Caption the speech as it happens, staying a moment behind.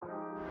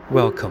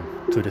Welcome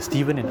to the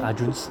Stephen and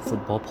Arjun's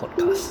Football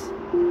Podcast,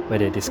 where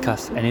they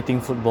discuss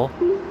anything football,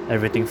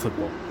 everything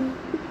football.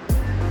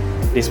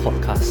 This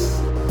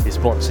podcast is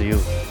brought to you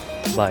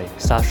by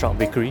Starstruck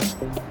Bakery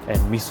and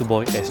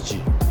Misuboy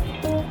SG.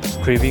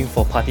 Craving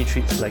for party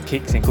treats like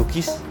cakes and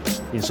cookies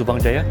in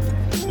Subang Jaya?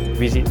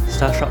 Visit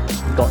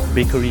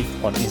starstruck.bakery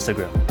on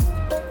Instagram.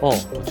 Or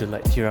would you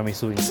like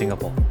tiramisu in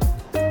Singapore?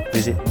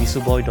 Visit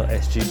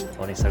misuboy.sg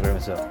on Instagram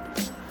as well.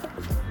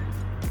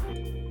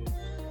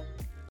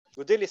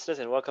 Good day, listeners,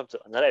 and welcome to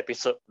another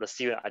episode of the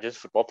Stephen and Arjun's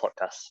Football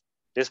Podcast.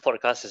 This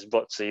podcast is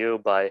brought to you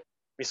by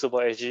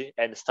Misuboy SG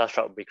and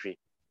Starstruck Bakery.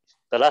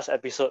 The last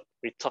episode,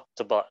 we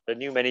talked about the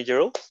new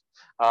managerials,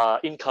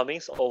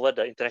 incomings over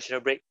the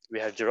international break.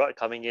 We have Gerrard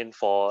coming in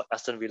for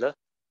Aston Villa,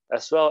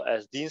 as well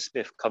as Dean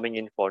Smith coming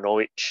in for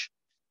Norwich.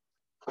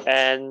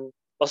 And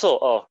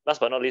also, last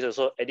but not least,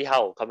 also Eddie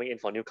Howe coming in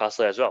for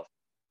Newcastle as well,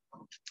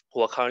 who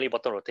are currently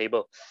bottom of the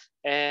table.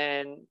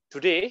 And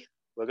today,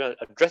 we're going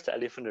to address the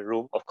elephant in the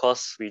room. Of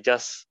course, we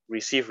just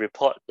received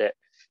report that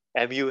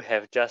MU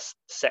have just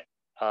sacked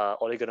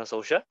Ole Gunnar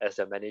Solskjaer as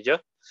their manager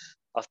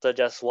after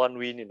just one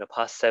win in the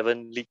past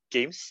 7 league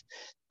games.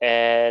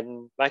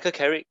 And Michael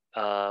Carrick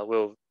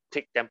will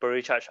take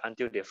temporary charge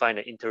until they find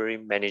an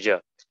interim manager.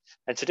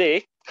 And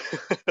today,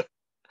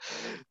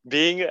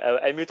 being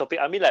an MU topic,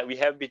 we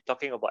have been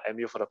talking about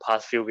MU for the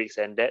past few weeks,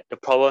 and that the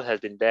problem has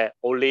been there.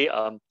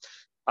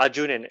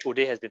 Arjun and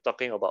Uday has been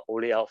talking about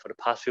Ole out for the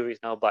past few weeks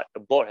now, but the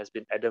board has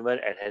been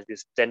adamant and has been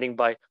standing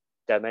by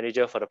their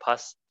manager for the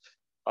past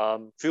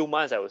few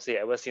months, I would say,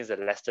 ever since the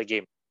Leicester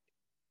game.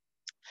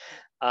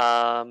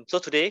 So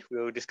today,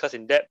 we will discuss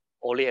in depth.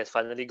 Ole has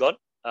finally gone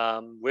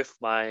with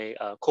my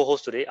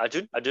co-host today,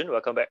 Arjun. Arjun,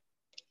 welcome back.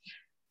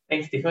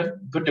 Thanks,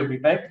 Stephen. Good to be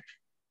back.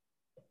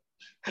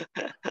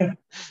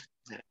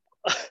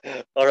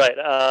 All right.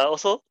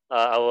 Also,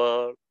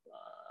 our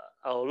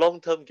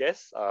long-term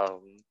guest,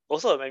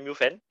 also a MU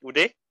fan,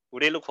 Uday.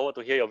 Uday, look forward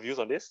to hear your views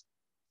on this.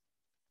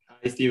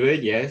 Hi,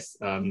 Stephen. Yes,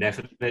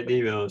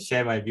 definitely will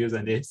share my views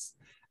on this.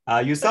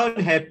 You sound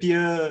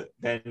happier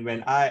than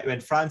when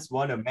France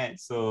won a match.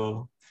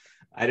 So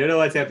I don't know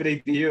what's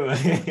happening to you.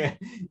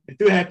 You're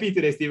too happy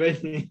today,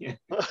 Stephen.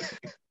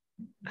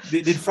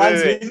 did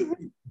France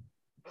win?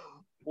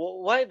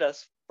 Why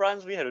does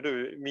France win have to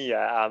do with me?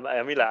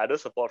 I don't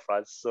support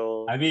France.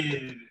 So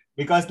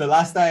because the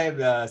last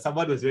time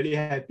someone was really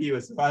happy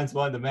was France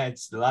won the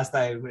match. The last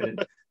time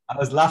I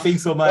was laughing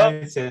so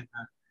much, and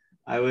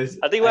I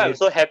think why I'm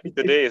so happy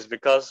today is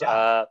because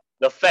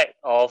the fact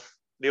of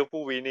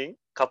Liverpool winning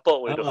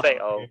coupled with the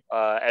fact of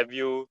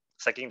MU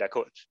sacking their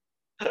coach.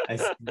 I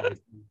see.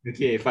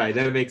 Okay, fine.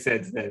 That makes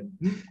sense then.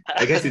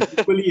 I guess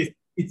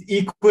it's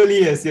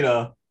equally as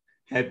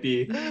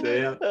happy.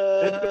 So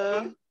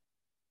yeah.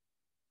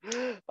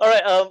 All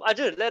right,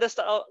 Arjun, let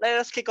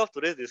us kick off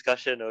today's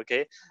discussion,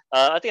 okay?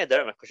 I think I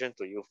direct my question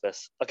to you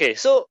first. Okay,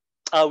 so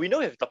we know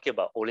we've been talking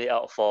about Ole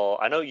out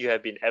I know you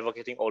have been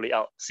advocating Ole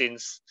out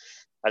since,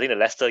 I think, the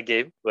Leicester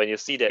game, when you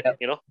see that,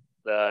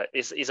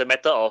 it's a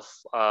matter of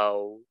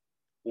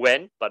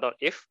when, but not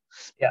if.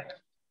 Yeah.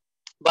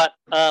 But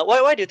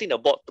why do you think the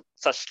board took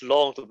such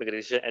long to make a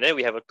decision? And then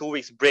we have a 2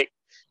 weeks break.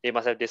 They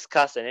must have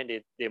discussed, and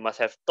then they must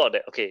have thought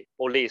that, okay,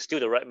 Ole is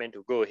still the right man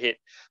to go ahead.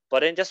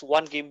 But then just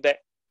one game back,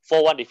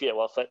 4-1 defeat at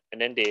Watford,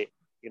 and then they,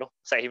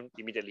 sack him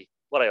immediately.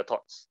 What are your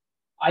thoughts?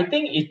 I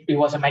think it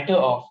was a matter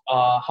of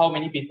how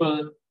many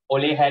people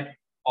Ole had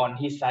on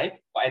his side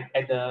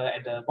at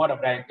the board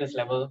of directors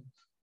level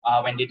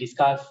when they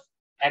discussed,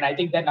 and I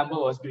think that number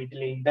was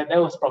dwindling. That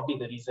was probably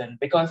the reason,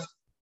 because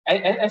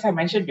as I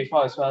mentioned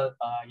before as well,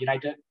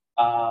 United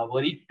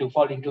worried to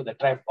fall into the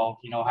trap of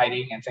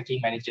hiring and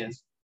sacking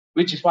managers,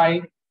 which is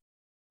why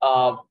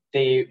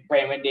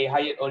when they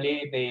hired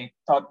Ole, they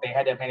thought they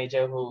had a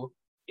manager who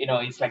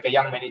it's like a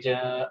young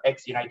manager,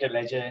 ex-United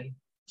legend.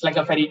 It's like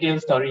a fairy tale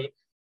story,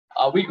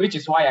 which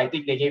is why I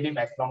think they gave him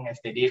as long as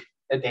they did.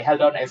 They held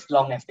on as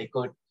long as they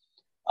could.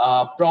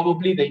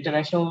 Probably the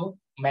international,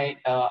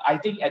 I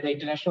think at the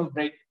international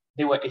break,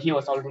 he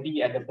was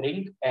already at the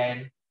brink,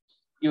 and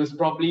he was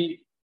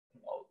probably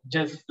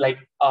just like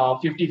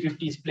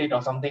 50-50 split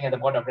or something at the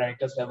board of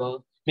directors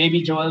level.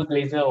 Maybe Joel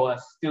Glazer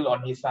was still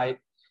on his side.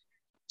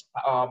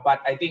 But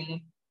I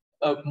think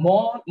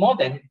more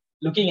than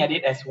looking at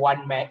it as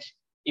one match,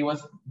 it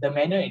was the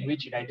manner in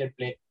which United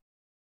played.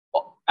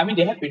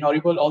 They have been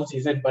horrible all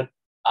season, but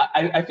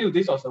I feel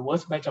this was the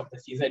worst match of the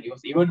season. It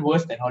was even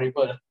worse than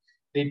horrible.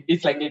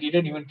 It's like they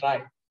didn't even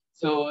try.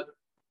 So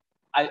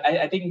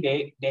I think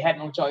they had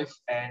no choice,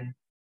 and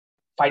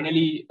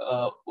finally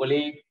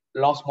Ole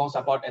lost more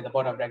support at the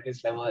board of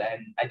directors level,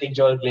 and I think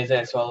Joel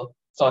Glazer as well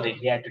saw that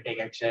he had to take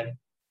action,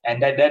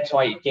 and that's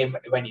why it came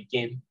when it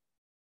came.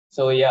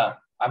 So yeah,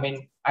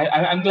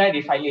 I'm glad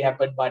it finally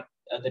happened, but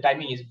the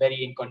timing is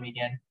very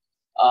inconvenient.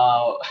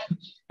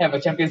 Have a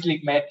Champions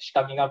League match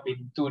coming up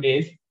in 2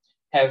 days,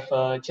 have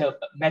a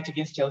match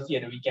against Chelsea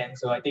at the weekend.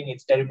 So I think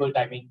it's terrible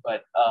timing,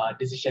 but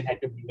decision had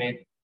to be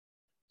made.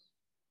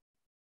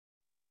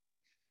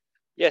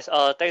 Yes,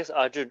 thanks,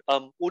 Arjun.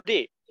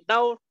 Uday,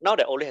 now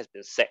that Ole has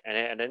been sacked,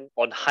 and then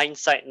on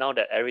hindsight, now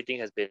that everything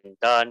has been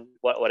done,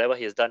 whatever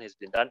he has done has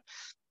been done.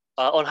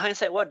 On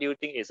hindsight, what do you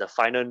think is the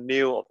final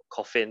nail of the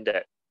coffin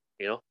that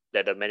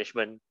that the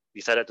management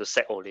decided to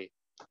sack Ole?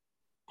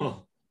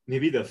 Oh,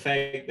 maybe the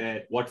fact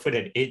that Watford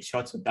had 8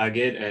 shots on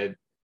target and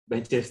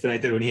Manchester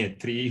United only had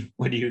 3.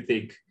 What do you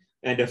think?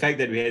 And the fact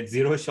that we had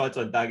 0 shots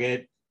on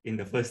target in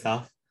the first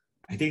half,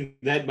 I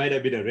think that might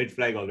have been a red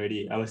flag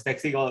already. I was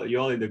texting you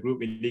all in the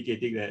group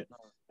indicating that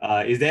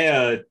is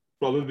there a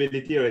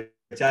probability or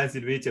a chance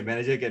in which a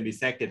manager can be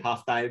sacked at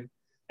halftime?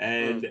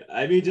 And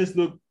I mean, just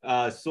look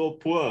so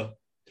poor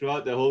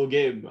throughout the whole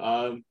game.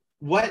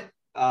 What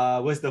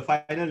was the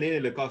final nail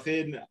in the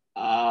coffin?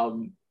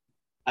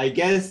 I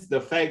guess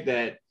the fact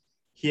that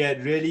he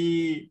had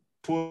really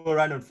poor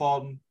run on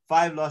form,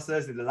 5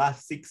 losses in the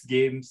last 6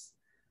 games.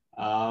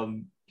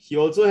 He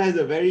also has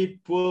a very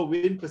poor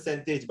win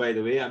percentage, by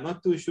the way. I'm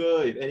not too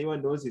sure if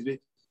anyone knows his win.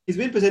 His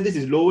win percentage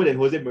is lower than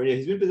Jose Mourinho.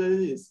 His win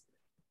percentage is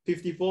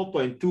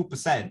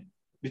 54.2%,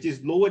 which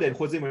is lower than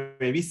Jose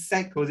Mourinho. We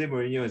sacked Jose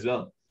Mourinho as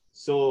well.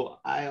 So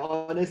I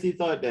honestly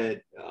thought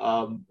that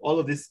all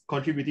of these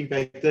contributing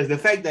factors, the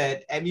fact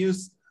that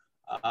MU's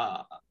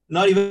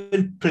not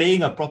even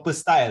playing a proper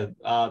style.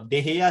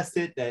 De Gea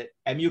said that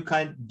MU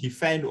can't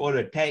defend or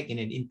attack in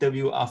an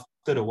interview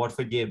after the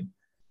Watford game.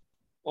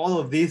 All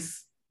of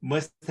this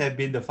must have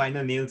been the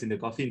final nails in the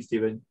coffin,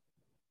 Stephen.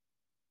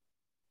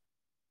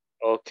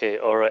 Okay,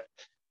 all right.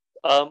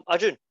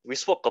 Arjun, we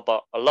spoke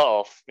about a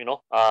lot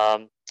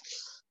of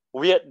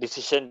weird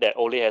decision that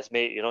Ole has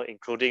made,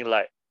 including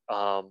like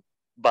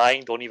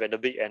buying Donny van de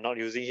Beek and not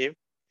using him.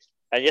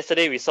 And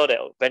yesterday we saw that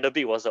Van der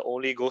Beek was the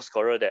only goal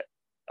scorer that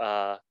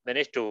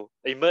managed to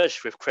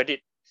emerge with credit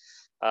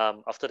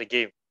after the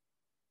game.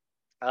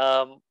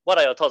 What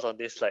are your thoughts on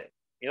this? Like,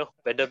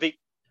 Van der Beek,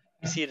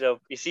 is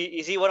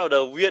he one of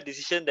the weird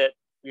decisions that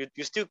you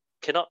still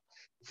cannot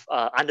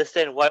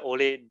understand why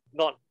Ole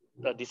not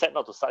decide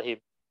not to start him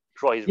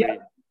throughout his reign?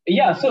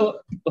 Yeah,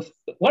 so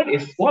what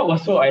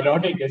was so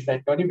ironic is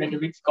that Donny van de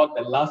Beek scored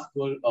the last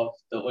goal of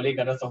the Ole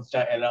Gunnar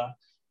Solskjaer era.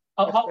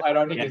 How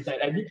ironic is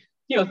that? I mean,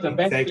 he was the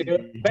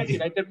best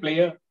United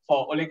player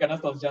for Ole Gunnar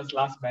Solskjaer's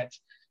last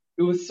match.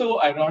 It was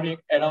so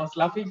ironic, and I was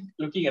laughing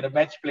looking at the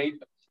match play,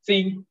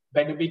 seeing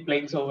Van de Beek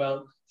playing so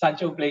well,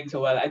 Sancho playing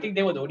so well. I think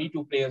they were the only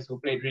 2 players who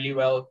played really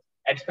well,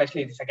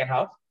 especially in the second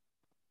half.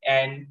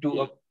 And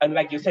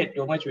like you said,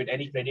 to emerge with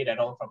any credit at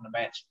all from the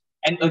match.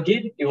 And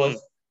again, it was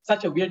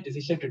such a weird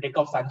decision to take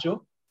off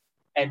Sancho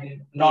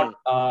and not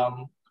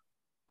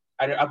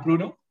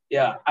Bruno.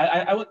 Yeah,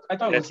 I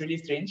thought it was really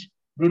strange.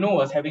 Bruno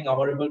was having a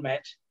horrible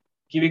match,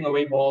 giving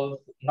away balls,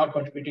 not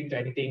contributing to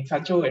anything.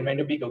 Sancho and Van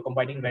de Beek were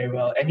combining very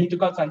well, and he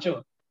took out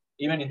Sancho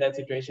even in that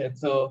situation.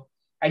 So,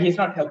 and he's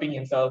not helping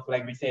himself,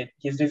 like we said.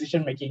 His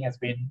decision making has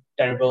been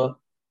terrible.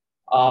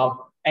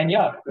 And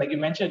yeah, like you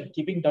mentioned,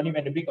 keeping Donny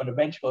van de Beek on the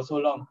bench for so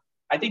long.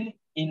 I think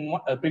in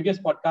a previous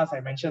podcast, I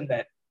mentioned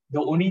that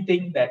the only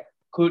thing that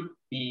could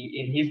be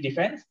in his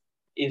defense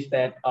is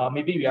that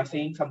maybe we are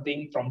saying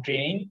something from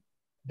training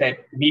that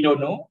we don't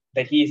know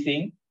that he is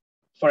saying.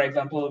 For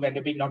example, Van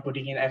de Beek not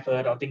putting in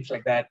effort or things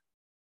like that.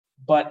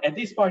 But at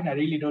this point, I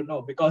really don't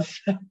know because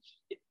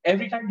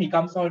every time he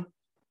comes on,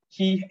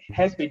 he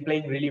has been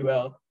playing really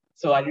well.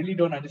 So I really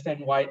don't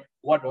understand what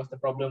was the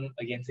problem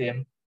against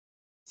him.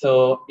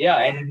 So yeah,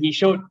 and he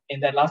showed in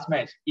that last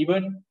match,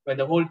 even when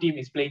the whole team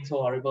is playing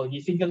so horrible,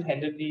 he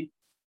single-handedly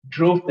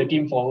drove the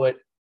team forward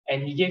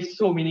and he gave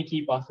so many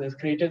key passes,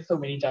 created so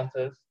many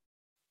chances.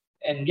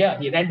 And yeah,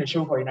 he ran the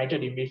show for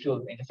United in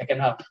midfield in the second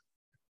half.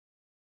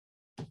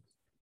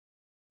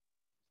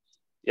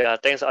 Yeah,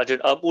 thanks, Arjun.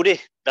 Uday,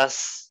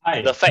 does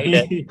the fact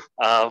that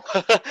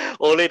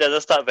Ole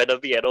doesn't start Van der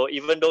Beek at all,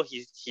 even though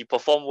he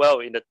performed well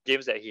in the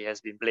games that he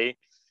has been playing,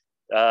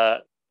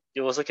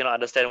 you also cannot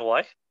understand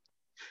why?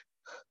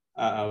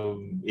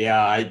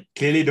 Yeah, I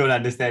clearly don't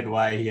understand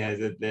why he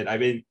hasn't played. I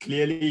mean,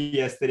 clearly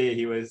yesterday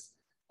he was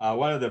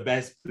one of the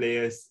best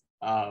players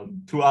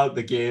throughout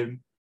the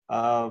game.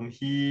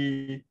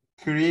 He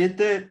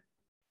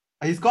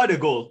scored a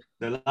goal,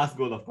 the last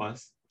goal, of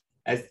course.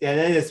 And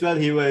then as well,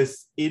 he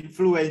was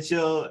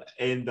influential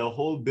in the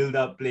whole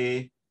build-up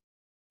play.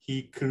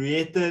 He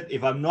created,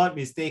 if I'm not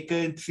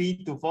mistaken,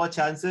 3 to 4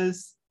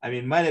 chances. I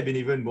mean, might have been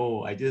even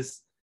more. I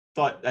just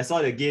thought, I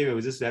saw the game, it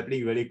was just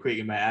happening really quick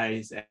in my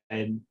eyes.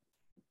 And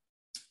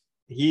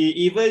he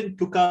even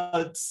took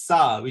out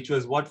Sa, which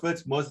was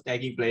Watford's most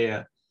attacking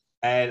player.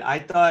 And I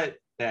thought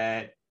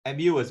that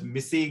MU was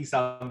missing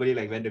somebody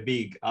like Van der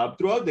Beek.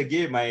 Throughout the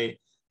game, my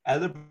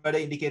elder brother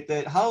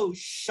indicated how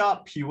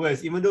sharp he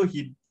was, even though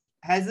he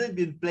hasn't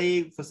been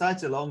playing for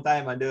such a long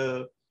time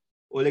under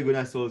Ole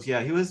Gunnar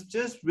Solskjaer. He was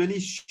just really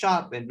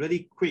sharp and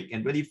really quick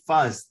and really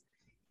fast.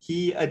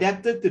 He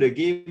adapted to the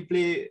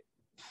gameplay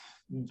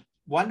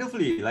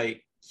wonderfully.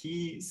 Like,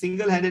 he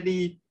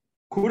single-handedly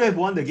could have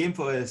won the game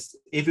for us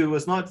if it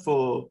was not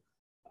for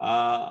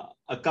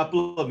a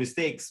couple of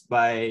mistakes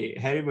by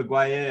Harry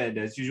Maguire and,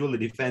 as usual, the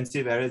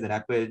defensive errors that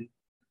happened.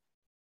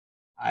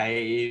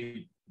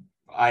 I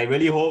I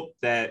really hope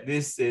that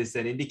this is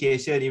an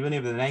indication, even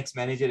if the next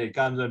manager that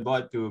comes on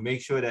board, to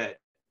make sure that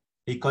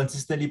he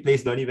consistently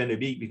plays Donny van de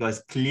Beek,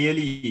 because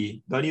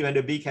clearly Donny van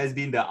de Beek has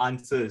been the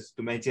answers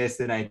to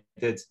Manchester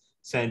United's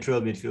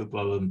central midfield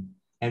problem.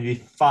 And we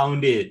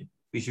found it.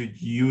 We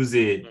should use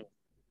it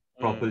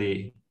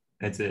properly.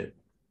 That's it.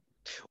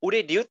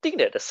 Uday, do you think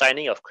that the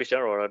signing of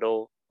Cristiano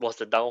Ronaldo was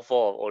the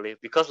downfall of Ole?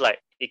 Because like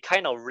it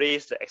kind of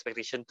raised the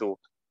expectation to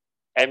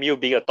MU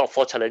being a top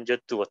 4 challenger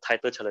to a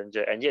title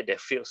challenger, and yet they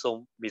failed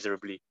so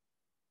miserably.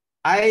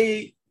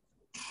 I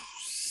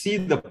see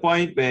the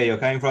point where you're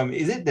coming from.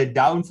 Is it the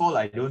downfall?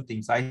 I don't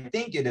think so. I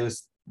think it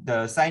was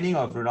the signing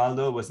of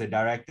Ronaldo was a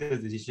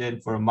director's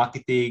decision for a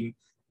marketing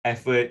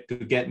effort to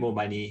get more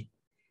money.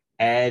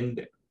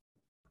 And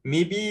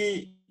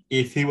maybe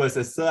if he was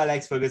a Sir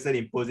Alex Ferguson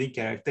imposing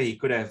character, he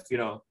could have,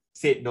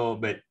 said no.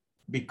 But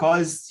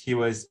because he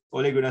was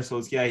Ole Gunnar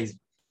Solskjaer,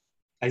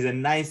 he's a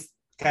nice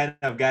kind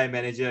of guy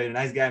manager, a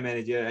nice guy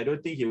manager. I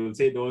don't think he will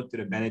say no to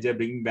the manager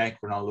bringing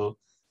back Ronaldo.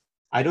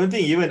 I don't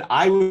think even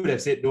I would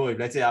have said no if,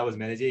 let's say, I was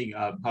managing.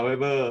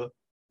 However,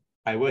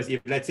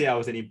 if let's say I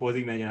was an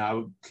imposing manager, I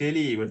would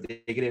clearly have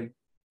taken him.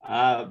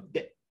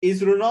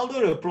 Is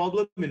Ronaldo a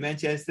problem in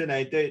Manchester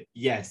United?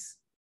 Yes.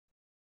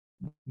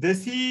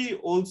 Does he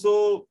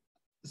also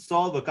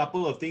solve a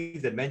couple of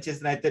things that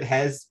Manchester United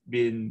has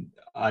been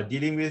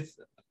dealing with?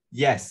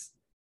 Yes.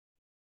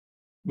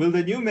 Will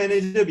the new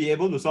manager be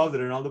able to solve the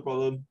Ronaldo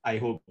problem? I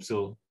hope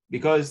so,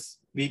 because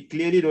we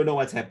clearly don't know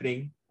what's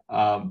happening.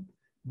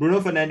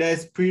 Bruno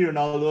Fernandes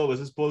pre-Ronaldo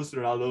versus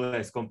post-Ronaldo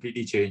has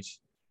completely changed.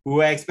 We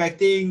were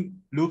expecting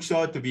Luke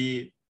Shaw to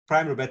be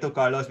prime Roberto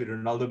Carlos with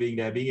Ronaldo being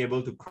there, being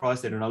able to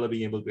cross and Ronaldo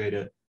being able to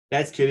header.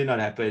 That's clearly not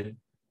happened.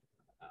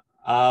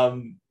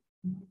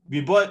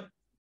 We bought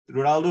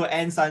Ronaldo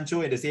and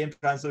Sancho in the same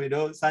transfer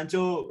window.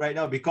 Sancho right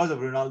now, because of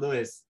Ronaldo,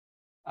 has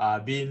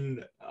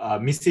been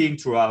missing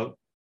throughout.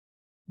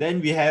 Then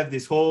we have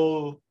this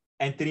whole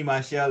Anthony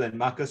Martial and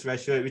Marcus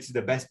Rashford, which is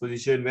the best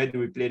position. Where do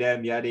we play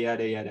them? Yada,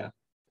 yada, yada.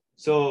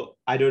 So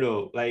I don't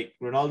know. Like,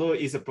 Ronaldo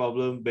is a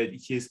problem, but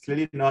he's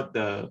clearly not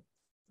the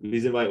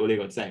reason why Ole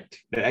got sacked.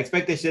 The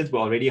expectations were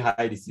already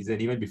high this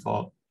season, even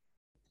before.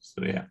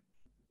 So yeah.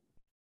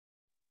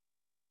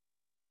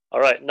 All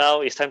right,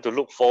 now it's time to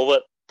look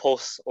forward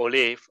post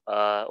Ole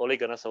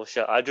Gunnar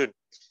Solskjaer. Arjun,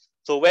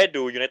 so where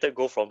do United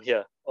go from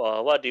here?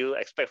 What do you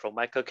expect from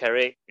Michael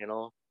Carrick?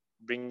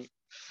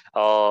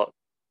 What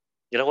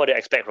do you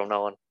expect from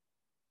now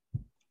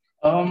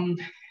on?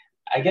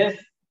 I guess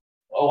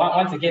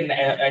once again,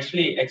 I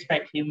actually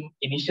expect him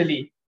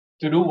initially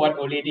to do what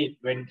Ole did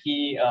when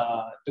he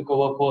took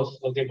over post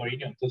Jose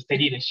Mourinho, to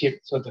steady the ship,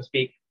 so to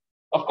speak.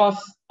 Of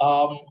course,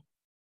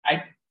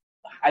 I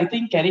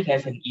think Carrick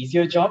has an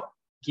easier job,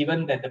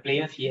 given that the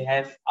players he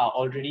has are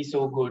already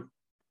so good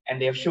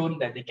and they have shown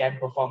that they can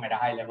perform at a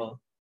high level.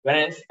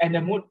 Whereas, and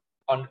the mood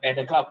at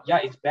the club,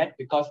 it's bad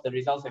because the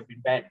results have been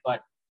bad,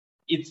 but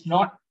it's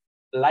not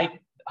like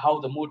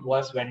how the mood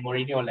was when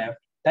Mourinho left.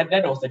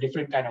 That was a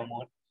different kind of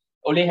mood.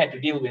 Ole had to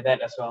deal with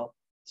that as well.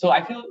 So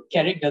I feel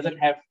Carrick doesn't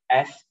have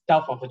as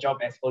tough of a job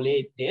as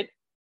Ole did,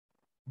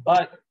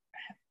 but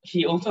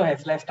he also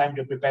has less time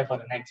to prepare for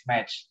the next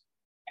match.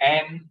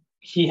 And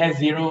he has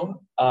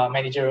zero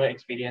managerial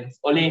experience.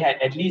 Ole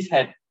had at least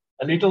had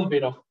a little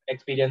bit of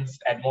experience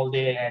at Molde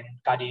and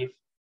Cardiff.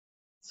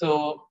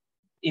 So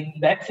in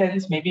that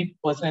sense, maybe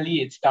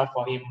personally it's tough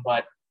for him,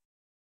 but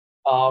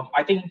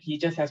I think he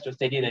just has to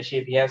steady the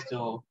ship. He has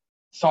to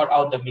sort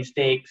out the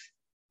mistakes,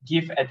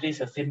 give at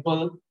least a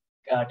simple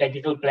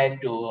technical plan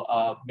to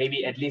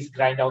maybe at least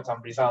grind out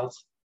some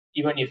results,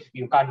 even if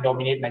you can't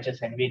dominate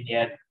matches and win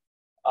yet.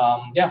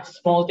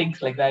 Small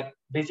things like that.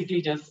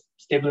 Basically just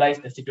stabilize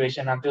the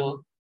situation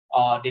until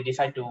they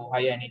decide to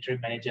hire an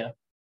interim manager.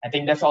 I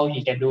think that's all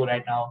he can do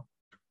right now.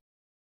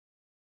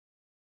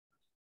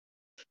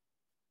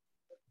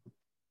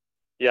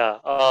 Yeah.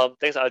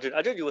 Thanks, Arjun.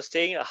 Arjun, you were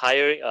saying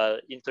hiring an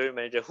interim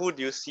manager. Who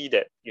do you see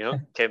that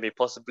can be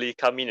possibly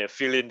come in and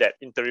fill in that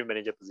interim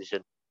manager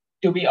position?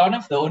 To be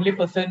honest, the only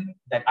person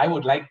that I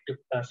would like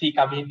to see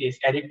come in is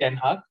Erik ten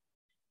Hag,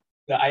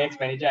 the Ajax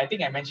manager. I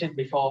think I mentioned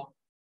before.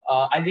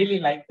 I really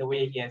like the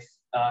way he has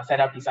set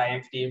up his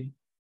Ajax team.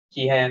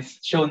 He has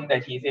shown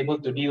that he's able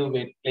to deal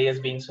with players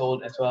being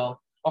sold as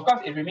well. Of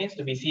course, it remains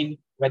to be seen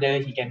whether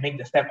he can make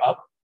the step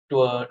up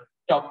to a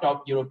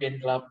top European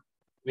club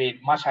with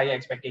much higher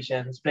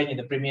expectations, playing in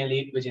the Premier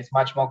League, which is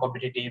much more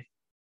competitive.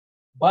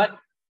 But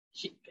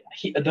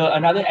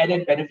another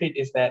added benefit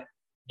is that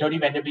Donny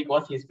van de Beek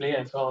was his player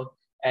as well,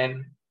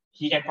 and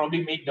he can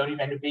probably make Donny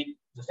van de Beek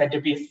the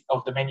centerpiece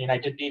of the Man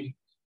United team.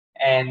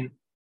 And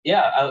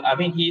I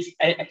mean,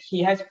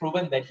 he has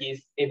proven that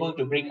he's able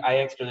to bring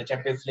Ajax to the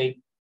Champions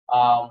League,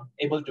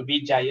 able to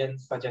beat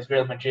giants such as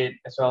Real Madrid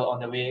as well on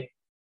the way.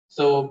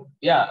 So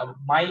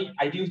my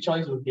ideal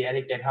choice would be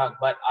Erik ten Hag,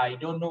 but I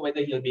don't know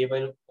whether he'll be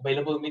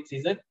available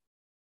mid-season.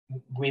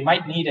 We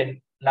might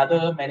need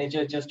another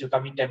manager just to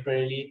come in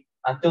temporarily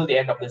until the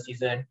end of the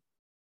season.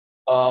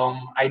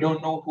 I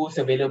don't know who's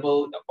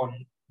available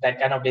on that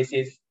kind of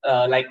basis,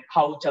 like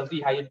how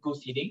Chelsea hired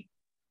Gus Hiddink.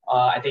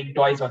 I think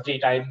twice or three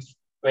times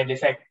when they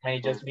sack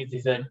managers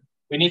mid-season.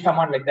 We need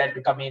someone like that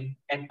to come in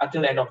and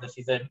until the end of the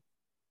season,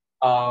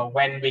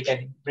 when we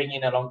can bring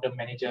in a long-term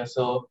manager.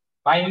 So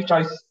my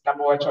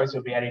number one choice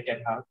will be Erik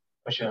Ten Hag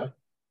for sure.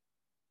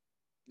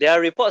 There are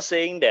reports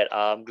saying that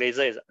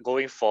Glazer is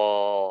going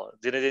for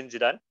Zinedine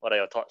Zidane. What are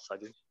your thoughts,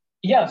 Arjun?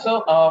 Yeah,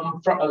 so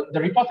from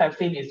the reports I've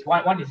seen is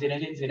one is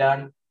Zinedine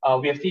Zidane.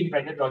 We have seen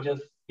Brendan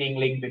Rodgers being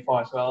linked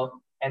before as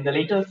well, and the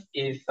latest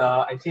is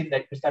I've seen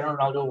that Cristiano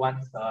Ronaldo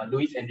wants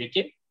Luis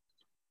Enrique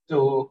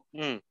to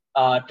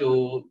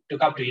to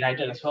come to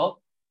United as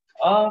well.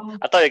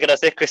 I thought you were gonna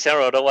say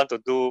Cristiano Ronaldo want to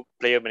do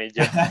player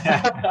manager.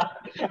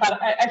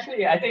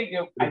 Actually, I think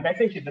I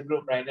messaged in the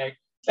group right, like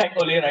check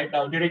Ole right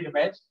now during the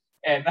match,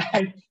 and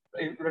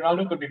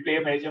Ronaldo could be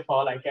player manager for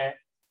all I care.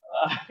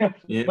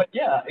 Yeah. But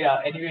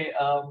yeah. Anyway,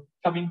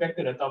 coming back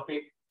to the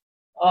topic,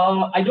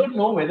 I don't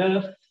know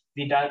whether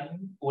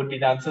Zidane would be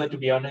the answer, to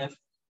be honest.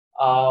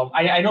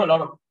 I know a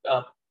lot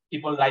of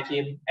people like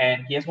him,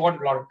 and he has won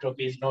a lot of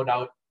trophies, no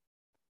doubt.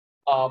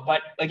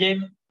 But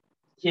again,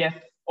 he has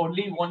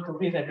only won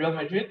trophies at Real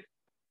Madrid.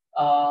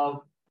 I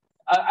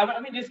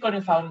mean, this is going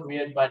to sound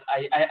weird, but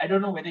I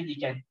don't know whether he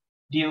can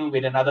deal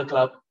with another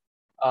club,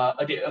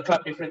 a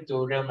club different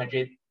to Real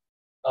Madrid.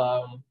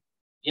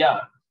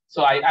 Yeah,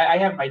 so I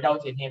have my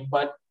doubts in him,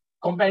 but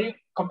compared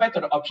to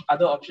the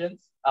other options,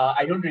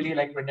 I don't really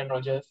like Brendan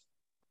Rodgers,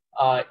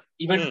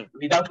 even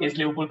without his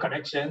Liverpool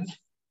connections.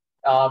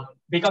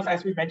 Because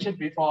as we mentioned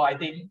before, I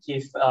think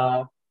he's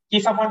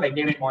someone like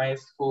David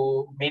Moyes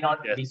who may not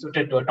be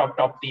suited to a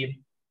top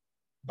team,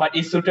 but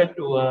is suited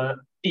to a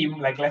team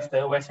like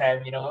Leicester, West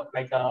Ham,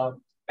 like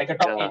a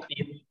top 8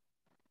 team.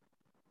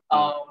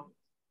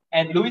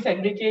 And Luis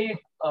Enrique,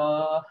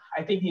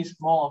 I think he's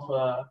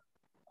more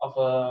of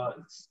a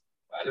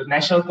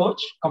national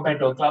coach compared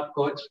to a club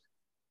coach.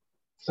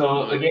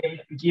 So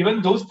again,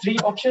 given those three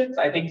options,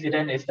 I think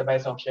Zidane is the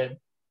best option.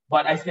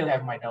 But I still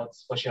have my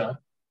doubts for sure.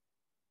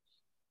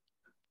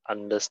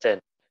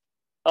 Understand.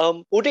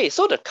 Uday,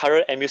 so the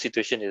current MU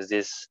situation is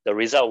this: the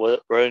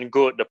result weren't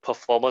good, the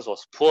performance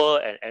was poor,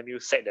 and MU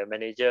sacked their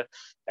manager,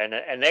 and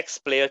an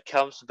ex-player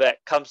comes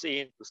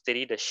in to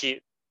steady the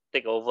ship,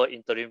 take over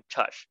interim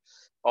charge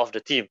of the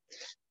team.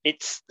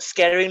 It's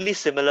scarily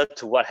similar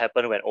to what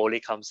happened when Ole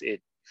comes in.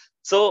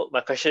 So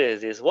my question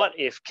is this: what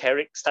if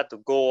Carrick start to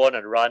go on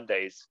a run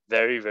that is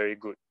very, very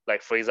good?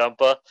 Like, for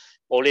example,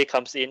 Ole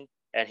comes in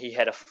and he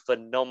had a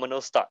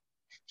phenomenal start.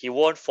 He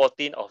won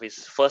 14 of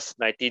his first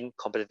 19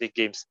 competitive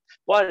games.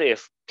 What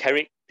if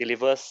Carrick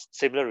delivers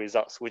similar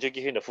results? Would you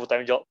give him the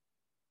full-time job?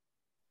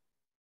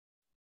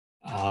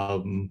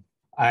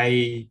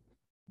 I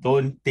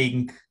don't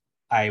think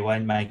I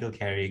want Michael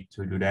Carrick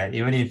to do that,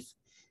 even if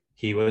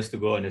he was to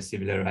go on a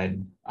similar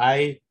run.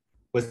 I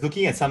was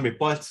looking at some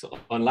reports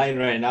online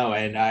right now,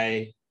 and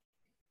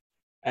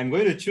I'm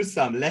going to choose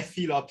some left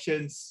field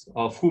options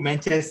of who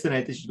Manchester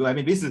United should go. I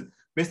mean, this is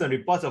based on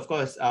reports, of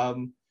course.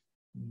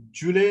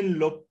 Julian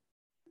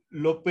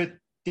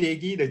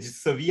Lopetegui, the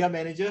Sevilla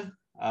manager.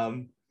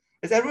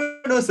 As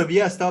everyone knows,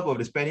 Sevilla is top of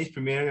the Spanish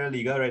Premier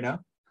Liga right now.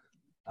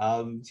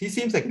 He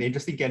seems like an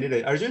interesting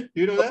candidate. Arjun,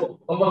 do you know that?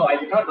 Oh, I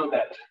did not know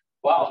that.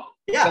 Wow.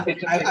 Yeah,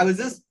 I was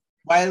just,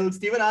 while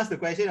Stephen asked the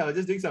question, I was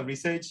just doing some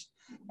research.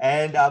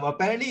 And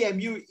apparently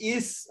MU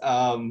is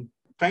trying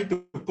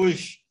to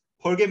push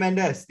Jorge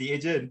Mendes, the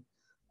agent,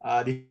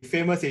 the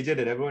famous agent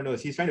that everyone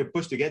knows. He's trying to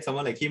push to get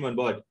someone like him on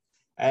board.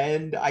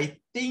 And I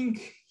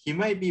think he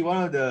might be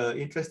one of the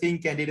interesting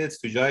candidates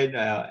to join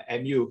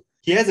MU.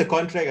 He has a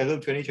contract until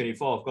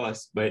 2024, of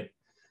course, but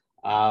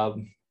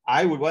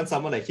I would want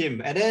someone like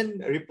him. And then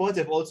reports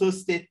have also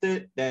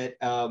stated that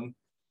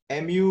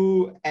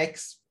MU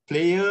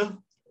ex-player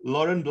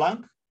Laurent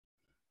Blanc,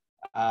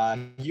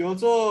 he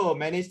also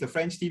managed the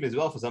French team as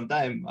well for some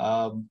time.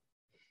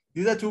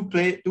 These are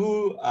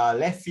two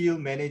left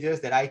field managers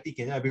that I think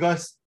can,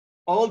 because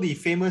all the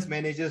famous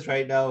managers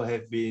right now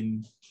have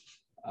been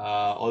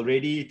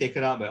already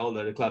taken up by all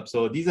the other clubs.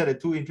 So these are the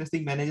two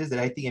interesting managers that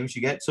I think MU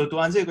should get. So to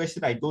answer your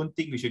question, I don't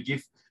think we should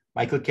give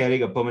Michael Carrick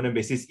a permanent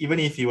basis, even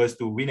if he was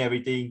to win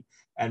everything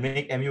and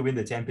make MU win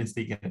the Champions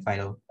League in the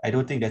final. I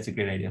don't think that's a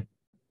great idea.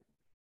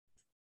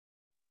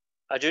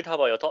 Arjun, how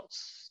about your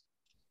thoughts?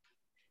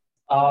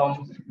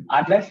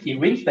 Unless he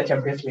wins the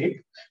Champions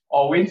League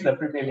or wins the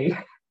Premier League,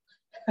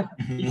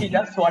 if he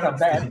does one of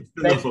that,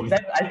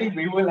 then I think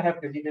we will have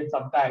to give him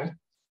some time,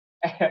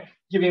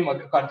 give him a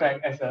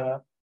contract as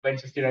a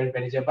Manchester United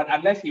manager. But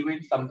unless he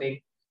wins something,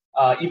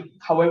 if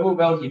however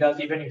well he does,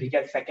 even if he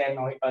gets second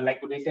or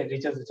like they said,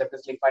 reaches the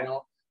Champions League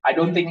final, I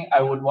don't think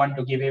I would want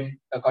to give him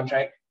a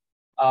contract.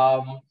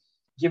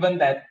 Given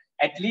that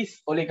at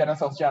least Ole Gunnar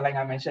Solskjaer, like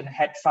I mentioned,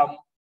 had some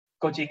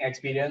coaching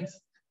experience,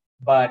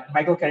 but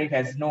Michael Carrick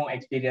has no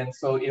experience,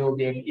 so it will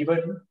be an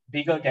even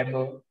bigger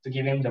gamble to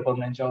give him the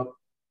permanent job.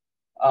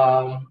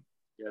 I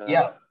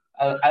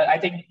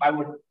think I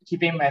would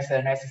keep him as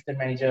an assistant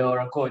manager or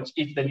a coach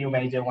if the new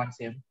manager wants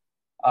him.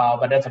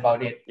 But that's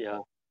about it.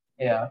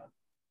 Yeah.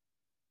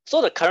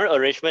 So the current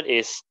arrangement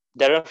is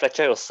Darren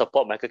Fletcher will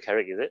support Michael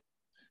Carrick, is it?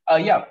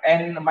 Yeah,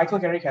 and Michael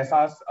Carrick has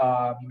asked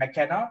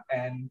McKenna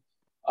and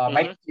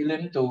Mike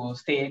Phelan to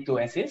stay to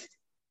assist.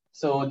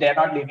 So they're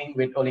not leaving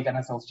with Ole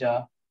Gunnar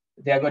Solskjaer.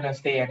 They're going to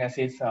stay and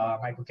assist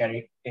Michael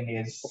Carrick in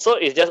his. So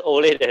it's just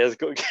Ole that has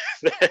good.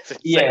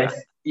 Yes.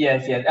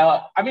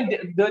 I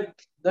mean,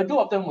 the two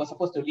of them were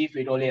supposed to leave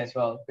with Ole as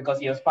well because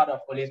he was part of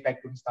Ole's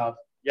backroom staff.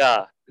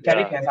 Yeah.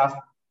 Carrick has asked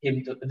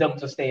them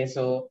to stay,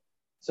 so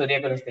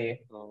they're going to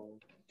stay. Oh.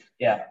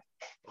 Yeah.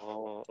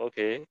 Oh,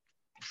 okay.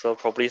 So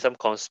probably some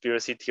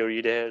conspiracy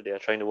theory there. They are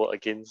trying to work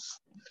against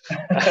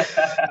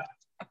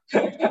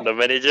the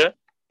manager.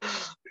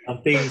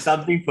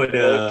 Something for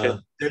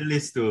the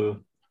journalists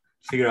to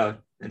figure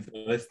out and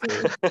for us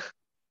to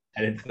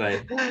identify.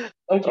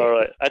 Okay. All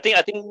right. I think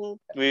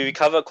we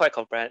covered quite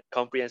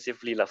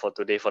comprehensively for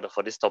today for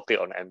this topic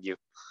on MU.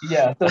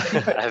 Yeah. So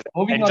I've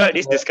enjoyed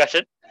this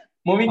discussion.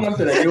 Moving on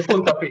to the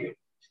Liverpool topic.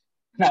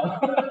 Now,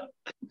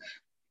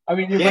 I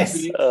mean, moving on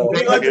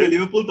to the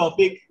Liverpool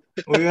topic.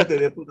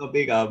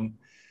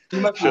 You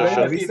must be very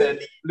happy that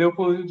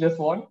Liverpool just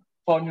won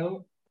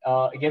 4-0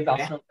 against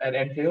Arsenal at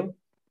Anfield.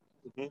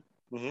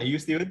 Are you,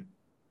 Steven?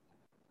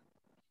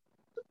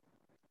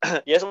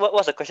 Yes,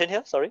 what's the question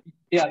here? Sorry.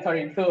 Yeah,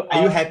 sorry. So,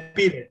 are you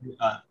happy?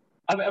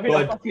 I mean,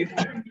 of course,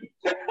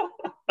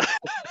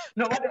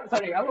 no, what I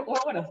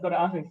was going to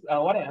ask is,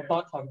 what are your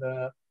thoughts on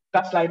the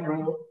touchline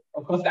rule?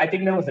 Of course, I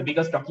think that was the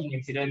biggest shocking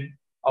incident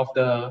of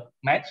the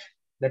match,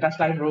 the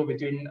touchline rule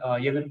between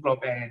Jurgen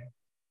Klopp and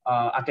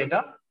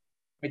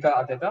Mikel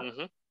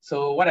Arteta.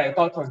 So what are your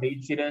thoughts on the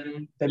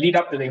incident, the lead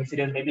up to the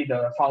incident, maybe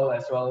the foul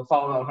as well,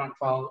 foul or not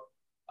foul?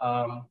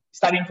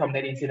 Starting from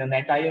that incident, the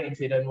entire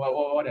incident,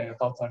 what are your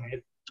thoughts on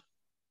it?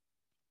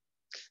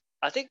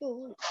 I think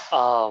the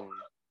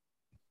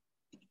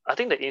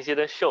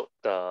incident showed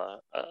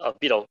a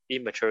bit of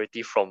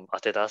immaturity from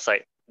Arteta's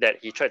side, that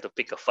he tried to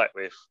pick a fight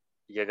with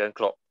Jurgen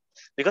Klopp,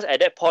 because at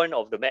that point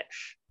of the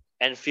match,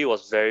 Anfield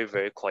was very,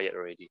 very quiet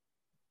already,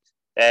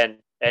 and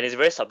it's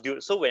very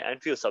subdued. So when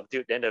Anfield is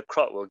subdued, then the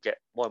crowd will get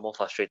more and more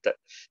frustrated,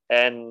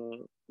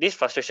 and this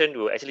frustration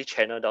will actually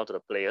channel down to the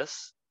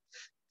players,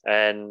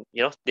 and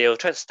they will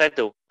try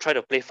to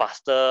play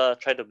faster,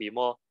 try to be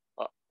more.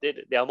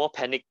 They are more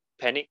panic.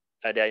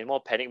 They are in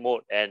more panic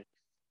mode, and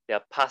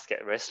their pass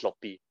get very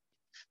sloppy.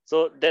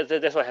 So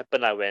that's what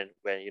happened when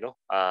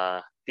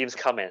teams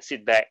come and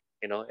sit back,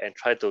 and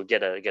try to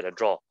get a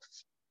draw.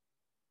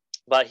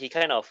 But he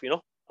kind of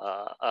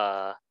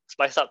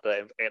spice up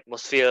the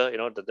atmosphere.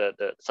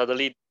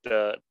 Suddenly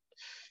the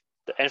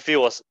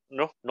Anfield was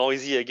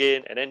noisy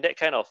again, and then that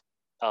kind of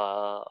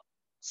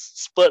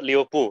spurred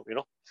Liverpool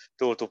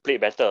to play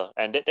better,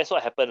 and that's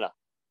what happened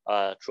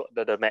throughout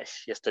the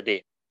match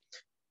yesterday.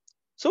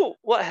 So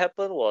what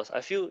happened was, I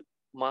feel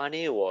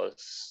Mane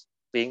was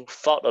being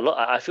fouled a lot.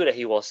 I feel that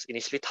he was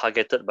initially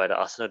targeted by the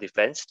Arsenal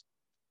defense,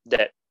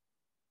 that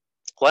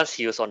once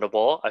he was on the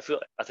ball, I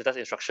feel Arteta's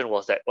instruction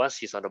was that once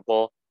he's on the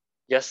ball,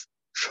 just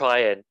try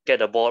and get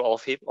the ball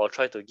off him, or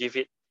try to give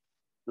it,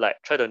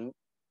 try to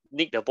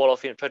nick the ball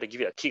off him, try to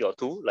give it a kick or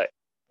two,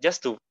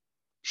 just to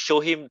show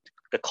him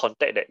the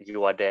contact that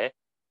you are there,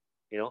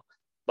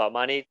 But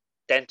Mane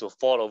tend to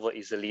fall over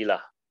easily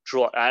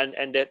throughout,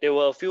 and there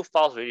were a few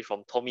fouls really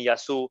from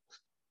Tomiyasu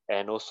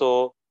and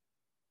also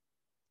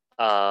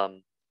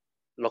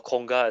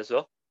Lokonga as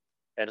well,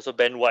 and also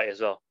Ben White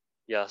as well.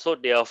 Yeah, so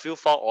there are a few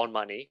fouls on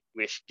Mane,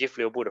 which give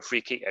Liverpool the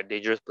free kick at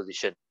dangerous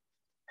position.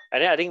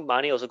 And then I think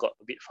Mane also got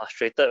a bit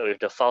frustrated with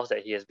the fouls that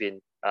he has been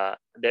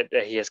that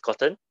he has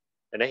gotten,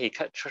 and then he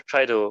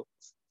tried to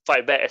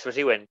fight back,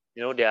 especially when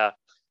there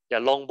are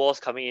long balls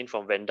coming in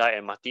from Van Dijk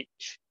and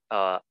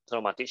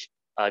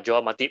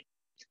Joao Matip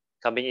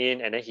coming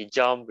in, and then he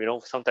jumped,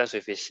 sometimes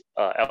with his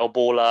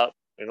elbow up,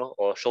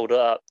 or shoulder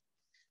up.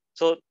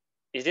 So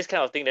it's this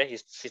kind of thing that he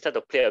started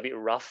to play a bit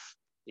rough.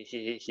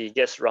 He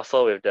gets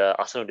rougher with the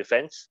Arsenal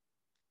defense,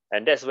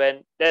 and that's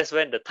when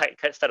the tide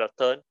started to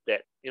turn.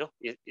 That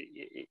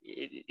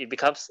it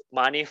becomes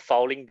Mane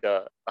fouling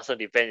the Arsenal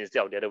defense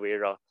instead of the other way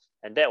around,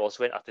 and that was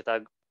when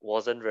Arteta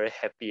wasn't very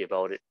happy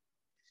about it.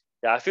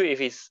 Yeah, I feel if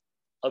he's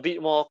a bit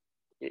more,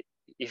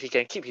 if he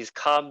can keep his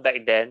calm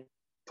back then,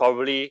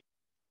 probably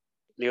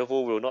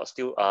Liverpool will not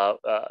still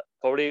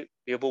probably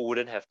Liverpool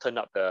wouldn't have turned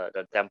up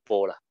the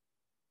tempo .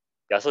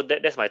 Yeah, so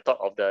that's my thought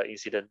of the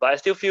incident. But I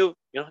still feel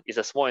it's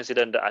a small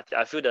incident. That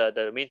I feel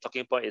the main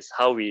talking point is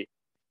how we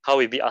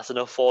beat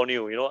Arsenal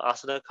 4-0.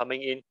 Arsenal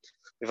coming in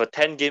with a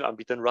 10-game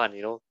unbeaten run.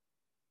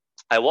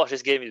 I watched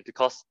this game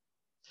because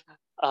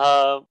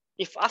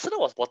if Arsenal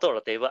was bottom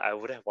of the table, I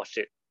would have watched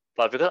it.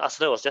 But because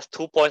Arsenal was just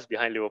 2 points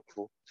behind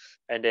Liverpool,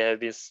 and they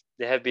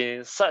have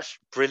been such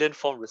brilliant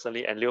form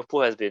recently, and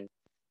Liverpool has been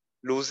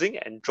losing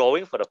and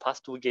drawing for the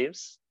past 2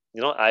 games.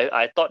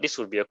 I thought this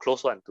would be a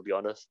close one, to be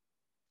honest.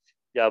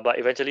 Yeah, but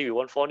eventually we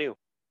won 4-0.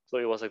 So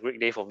it was a great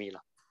day for me.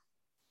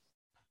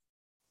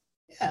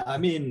 Yeah, I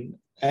mean,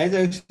 that's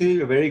actually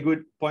a very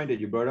good point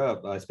that you brought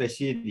up,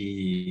 especially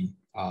the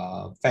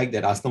fact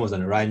that Arsenal was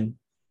on a run.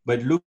 But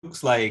it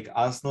looks like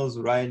Arsenal's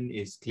run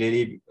is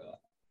clearly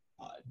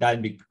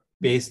done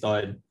based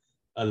on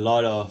a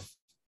lot of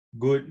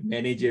good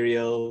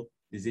managerial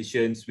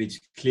decisions, which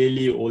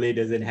clearly Ole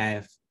doesn't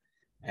have.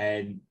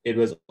 And it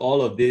was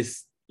all of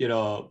this,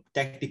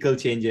 tactical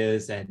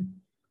changes and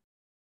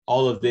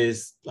all of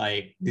this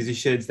like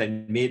decisions that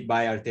made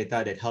by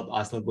Arteta that helped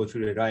Arsenal go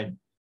through the run,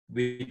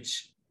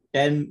 which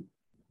then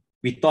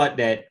we thought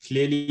that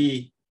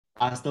clearly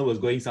Arsenal was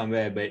going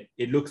somewhere, but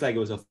it looks like it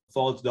was a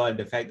false dawn.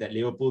 The fact that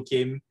Liverpool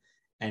came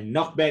and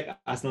knocked back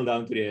Arsenal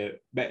down to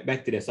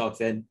back to their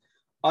socks. And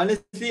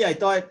honestly, I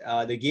thought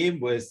the game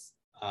was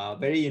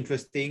very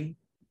interesting.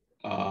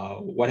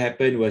 What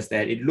happened was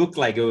that it looked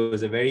like it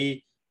was a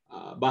very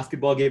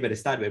basketball game at the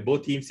start where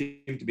both teams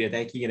seemed to be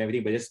attacking and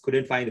everything, but just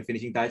couldn't find the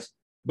finishing touch.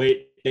 But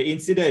the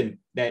incident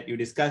that you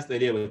discussed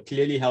earlier will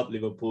clearly help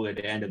Liverpool at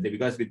the end of the day,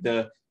 because with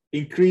the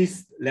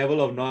increased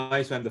level of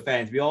noise from the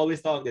fans, we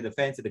always talk that the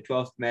fans are the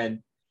 12th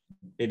man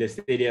in the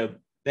stadium.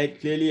 That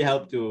clearly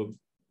helped to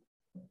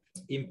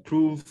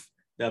improve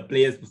the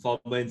players'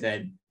 performance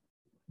and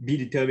be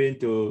determined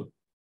to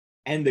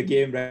end the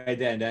game right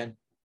there and then.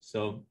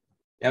 So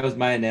that was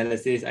my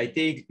analysis. I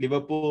think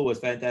Liverpool was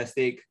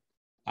fantastic.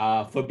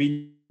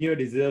 Fabinho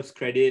deserves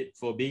credit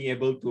for being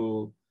able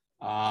to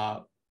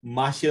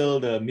marshal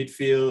the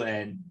midfield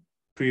and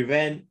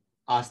prevent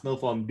Arsenal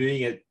from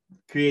doing it,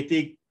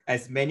 creating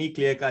as many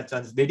clear-cut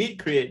chances. They did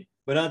create,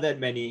 but not that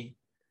many.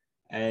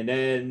 And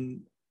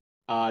then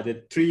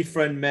the three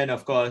front men,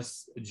 of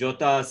course,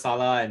 Jota,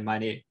 Salah, and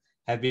Mane,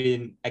 have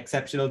been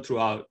exceptional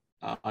throughout.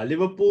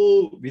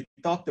 Liverpool, we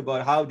talked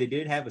about how they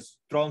didn't have a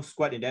strong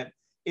squad in that.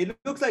 It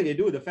looks like they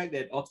do. The fact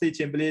that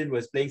Oxlade-Chamberlain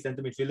was playing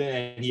centre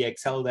midfielder and he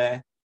excelled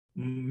there.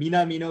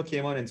 Minamino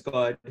came on and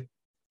scored.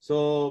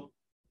 So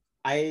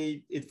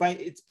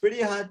it's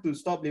pretty hard to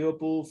stop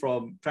Liverpool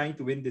from trying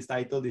to win this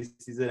title this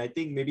season. I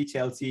think maybe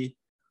Chelsea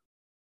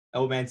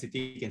or Man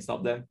City can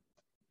stop them.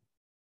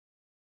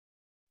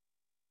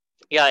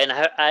 Yeah,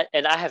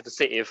 and I have to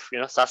say, if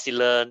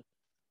Sasilan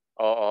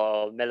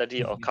or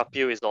Melody or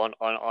Kapil is on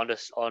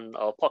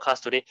our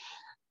podcast today,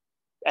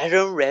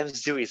 Aaron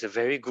Ramsdale is a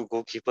very good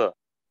goalkeeper.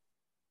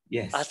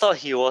 Yes. I thought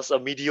he was a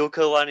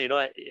mediocre one,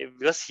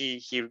 because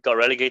he got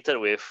relegated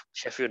with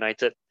Sheffield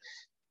United,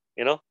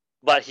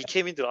 but he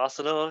came into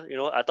Arsenal,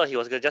 I thought he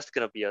was just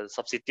going to be a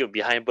substitute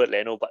behind Bernd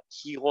Leno, but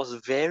he was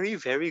very,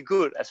 very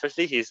good,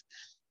 especially his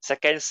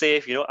second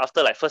save,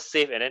 after like first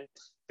save, and then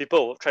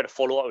people will try to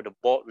follow up with the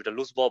ball, with the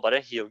loose ball, but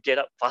then he'll get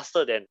up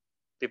faster than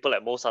people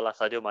like Mo Salah,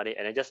 Sadio Mane,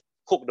 and then just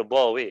hook the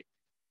ball away.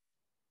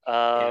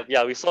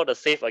 We saw the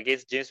save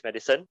against James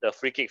Maddison, the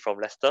free kick from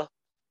Leicester.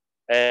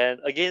 And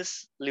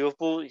against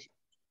Liverpool,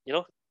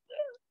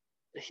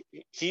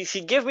 he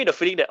gave me the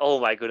feeling that, oh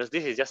my goodness,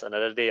 this is just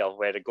another day of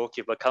where the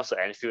goalkeeper comes to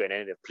Anfield and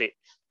then they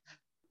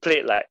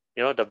played like,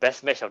 the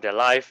best match of their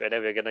life, and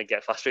then we're going to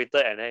get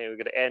frustrated and then we're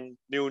going to end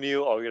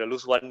 0-0 or we're going to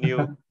lose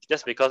 1-0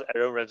 just because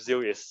Aaron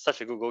Ramsdale is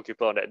such a good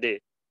goalkeeper on that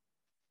day.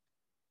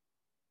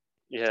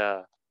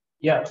 Yeah.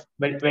 Yeah,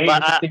 but very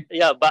interesting.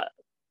 But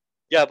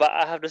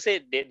I have to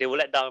say they were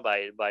let down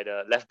by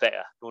the left back,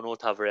 Nuno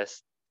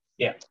Tavares.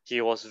 Yeah. He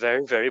was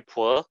very, very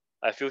poor.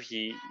 I feel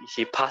he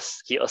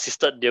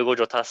assisted Diogo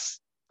Jota's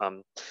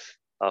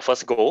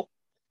first goal,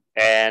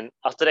 and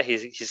after that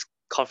his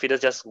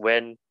confidence just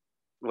went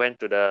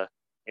to the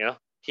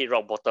hit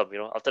rock bottom.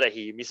 After that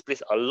he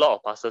misplaced a lot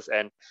of passes,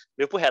 and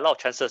Liverpool had a lot of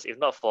chances. If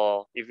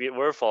it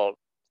were for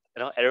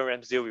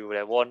Aaron Ramsdale, we would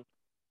have won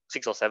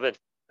 6 or 7,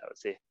 I would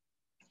say.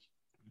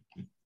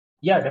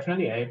 Yeah,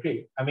 definitely, I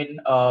agree. I mean,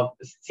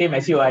 same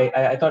as you,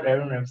 I thought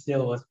Aaron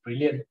Ramsdale was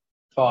brilliant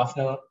for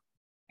Arsenal,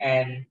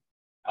 and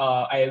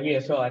I agree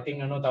as well. I think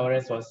Nuno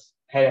Tavares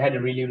had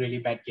a really, really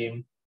bad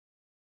game.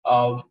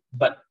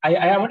 But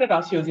I wanted to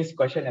ask you this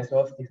question as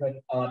well,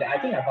 Stephen. That I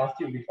think I've asked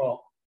you before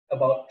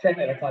about Trent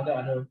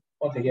Alexander-Arnold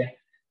once again.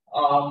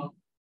 I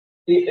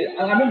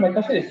mean, my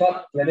question is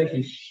not whether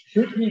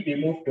should he be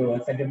moved to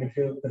a centre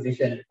midfield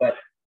position, but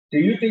do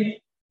you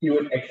think he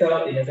would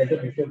excel in a centre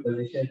midfield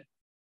position?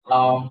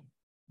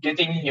 Do you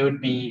think he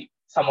would be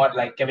somewhat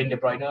like Kevin De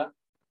Bruyne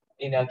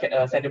in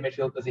a centre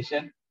midfield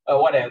position?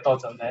 What are your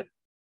thoughts on that?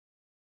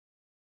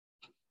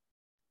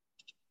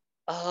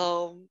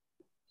 I'll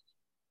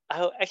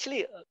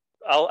actually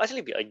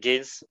be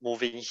against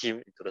moving him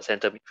into the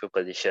centre midfield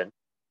position.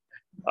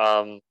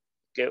 Okay,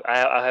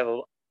 I have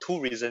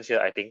 2 reasons here.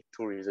 I think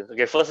 2 reasons.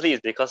 Okay, firstly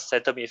is because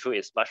centre midfield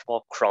is much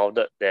more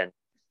crowded than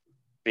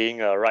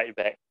being a right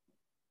back.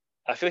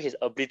 I feel his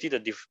ability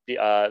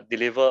to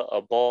deliver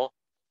a ball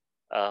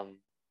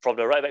from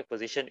the right back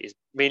position is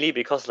mainly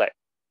because like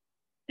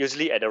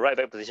usually at the right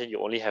back position you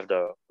only have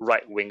the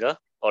right winger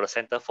or the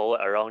centre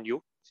forward around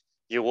you.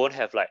 You won't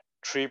have like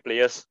 3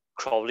 players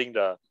crowding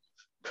the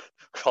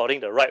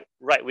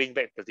right wing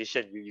back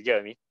position. You get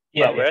what I mean?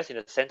 Yeah. Whereas in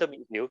the centre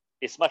midfield,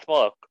 it's much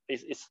more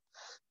it's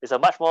a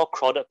much more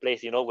crowded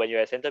place. When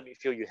you're at centre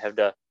midfield, you have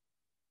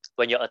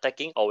when you're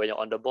attacking or when you're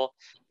on the ball,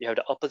 you have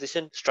the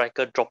opposition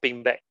striker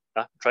dropping back,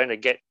 trying to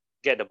get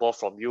the ball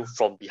from you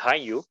from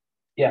behind you.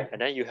 Yeah.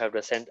 And then you have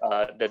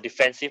the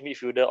defensive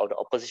midfielder of the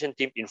opposition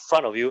team in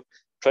front of you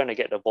trying to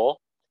get the ball.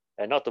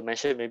 And not to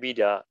mention maybe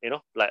they're,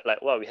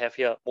 like what we have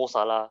here, Mo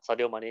Salah,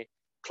 Sadio Mane,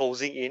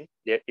 closing in.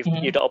 If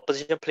Mhm. the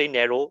opposition play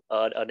narrow,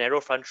 a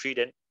narrow front three,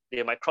 then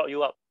they might crowd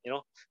you up,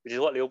 which is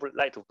what Liverpool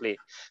like to play.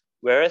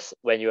 Whereas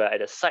when you are at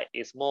the side,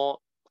 it's more.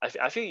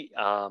 I feel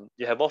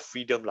you have more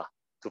freedom lah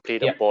to play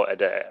the Yeah. ball at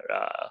the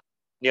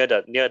near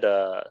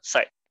the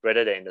side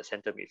rather than in the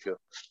center midfield.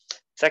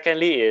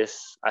 Secondly,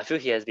 is I feel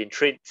he has been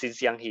trained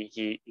since young.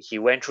 He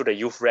went through the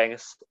youth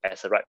ranks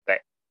as a right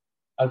back.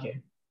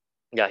 Okay.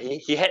 Yeah,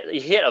 he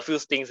had a few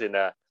stints in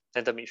the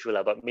center midfield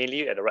lah, but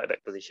mainly at the right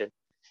back position.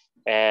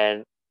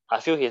 And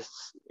I feel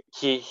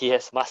he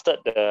has mastered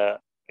the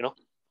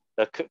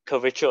the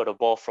curvature of the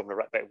ball from the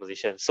right back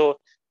position. So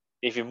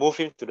if you move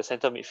him to the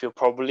center midfield,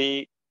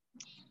 probably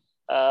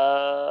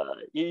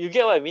you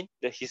get what I mean.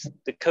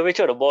 The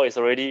curvature of the ball is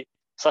already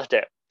such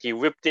that he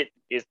whipped it.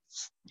 It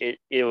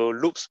will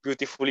loops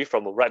beautifully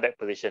from a right back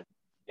position.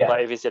 Yeah.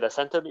 But if it's at a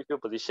center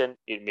midfield position,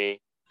 it may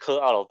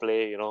curl out of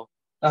play. Stuff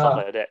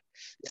Uh-huh. like that.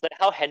 It's like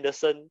how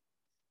Henderson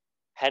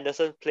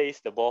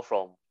plays the ball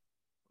from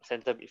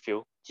center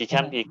midfield.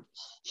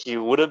 He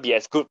wouldn't be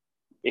as good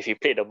if he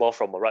played the ball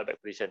from a right back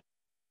position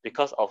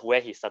because of where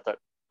he started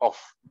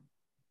off.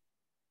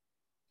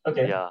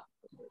 Okay. Yeah.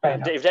 Fair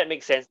enough. If that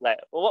makes sense, like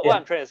what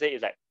I'm trying to say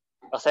is like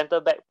a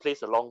center back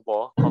plays a long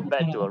ball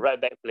compared to a right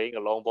back playing a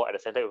long ball at the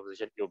center back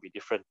position, it will be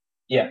different.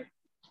 Yeah.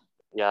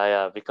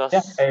 Yeah, because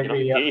I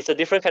agree, it's a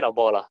different kind of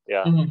ball lah.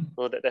 Yeah. Mhm.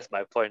 So that's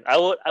my point. I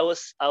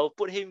would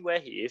put him where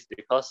he is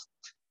because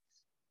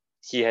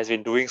he has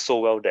been doing so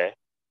well there,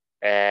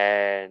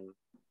 and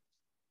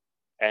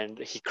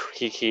he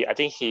I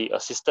think he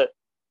assisted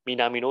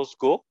Minamino's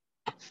goal,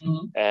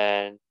 Mhm.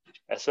 and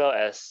as well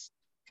as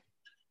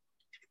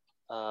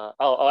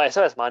as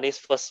well as Mane's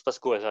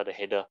first goal as well, the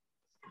header.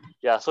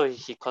 Yeah, so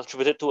he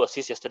contributed 2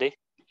 assists yesterday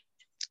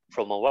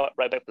from a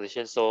right back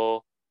position.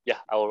 So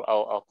yeah,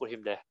 I'll put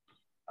him there.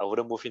 I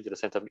wouldn't move him to the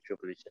center midfield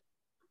position.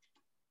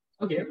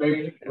 Okay,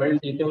 very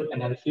detailed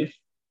analysis.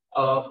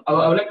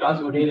 I would like to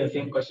ask Uday the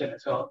same question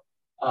as well.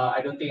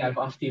 I don't think I've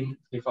asked him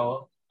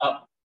before.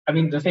 I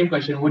mean, the same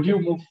question. Would you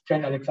move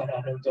Trent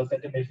Alexander-Arnold to a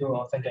center midfield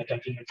or center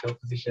attacking midfield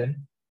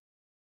position?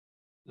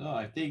 No,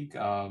 I think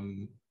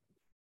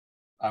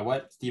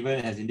what Steven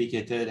has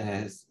indicated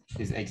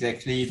is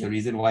exactly the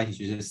reason why he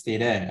should just stay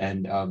there,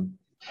 and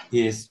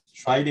he has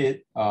tried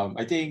it.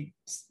 I think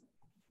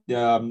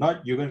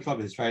not Jurgen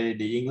Klopp has tried it.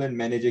 The England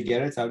manager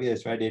Gareth Southgate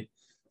has tried it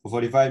for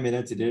 45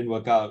 minutes. It didn't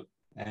work out,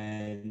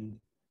 and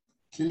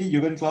clearly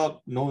Jurgen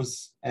Klopp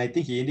knows, and I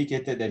think he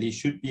indicated that he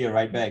should be a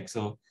right back.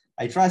 So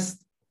I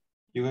trust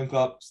Jurgen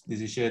Klopp's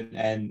decision,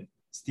 and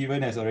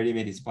Steven has already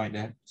made his point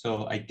there.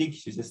 So I think he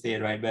should just stay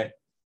at right back.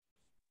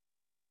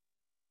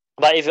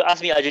 But if you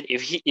ask me, Arjun,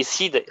 if he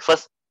the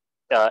first,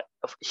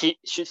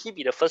 should he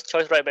be the first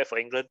choice right back for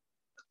England?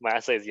 My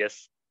answer is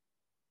yes.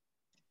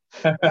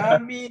 I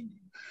mean,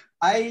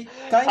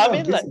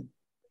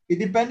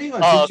 depending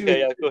on situation. Okay,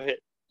 yeah, go ahead.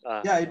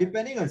 Yeah,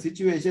 depending on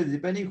situations,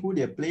 depending who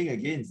they're playing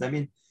against. I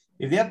mean,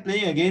 if they're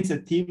playing against a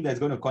team that's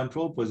going to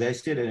control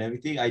possession and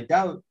everything, I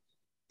doubt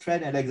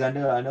Trent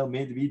Alexander-Arnold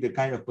may be the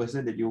kind of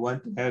person that you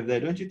want to have there.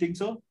 Don't you think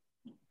so?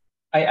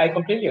 I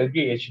completely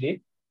agree,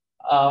 actually.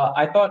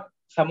 I thought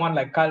someone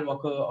like Kyle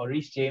Walker or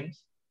Reece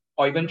James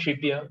or even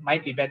Trippier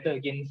might be better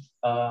against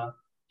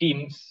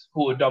teams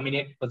who would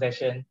dominate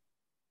possession.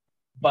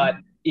 But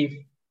if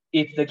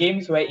the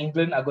games where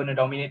England are going to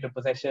dominate the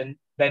possession,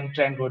 then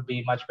Trent would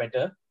be much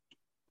better.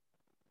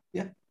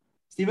 Yeah.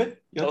 Steven,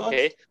 your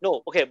thoughts?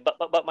 No, okay,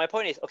 but my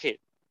point is, okay,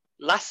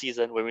 last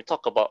season when we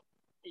talk about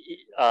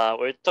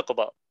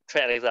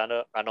Trent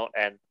Alexander-Arnold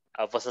and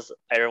versus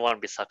Aaron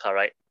Wan-Bissaka,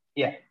 right?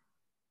 Yeah.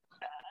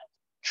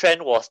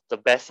 Trent was the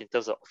best in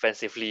terms of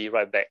offensively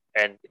right back,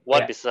 and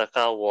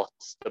Wan-Bissaka was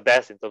the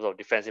best in terms of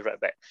defensive right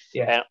back.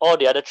 Yeah. And all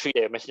the other three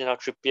that you mentioned, now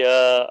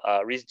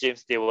Trippier, Reece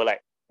James, they were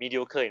like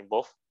mediocre in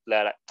both,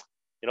 like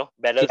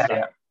balanced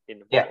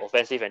in both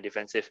offensive and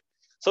defensive.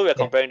 So we are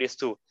comparing these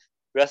two.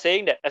 We are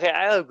saying that, okay,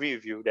 I agree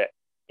with you that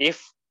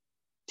if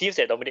teams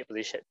that dominate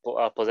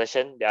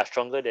possession, they are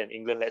stronger than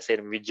England, let's say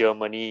maybe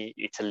Germany,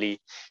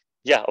 Italy.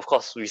 Yeah, of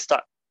course, we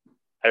start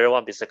Aaron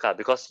Wan-Bissaka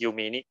because you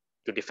may need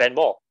to defend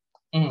more.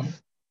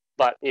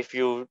 But if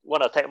you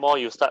want to attack more,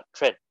 you start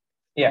Trent.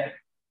 Yeah.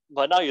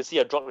 But now you see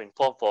a drop in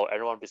form for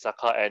Aaron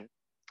Wan-Bissaka, and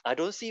I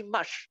don't see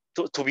much,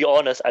 to be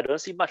honest, I don't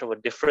see much of a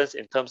difference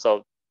in terms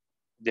of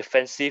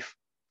defensive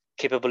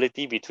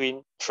capability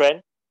between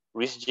Trent,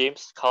 Reece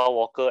James, Kyle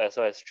Walker, as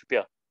well as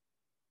Trippier.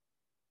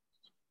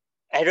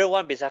 Aaron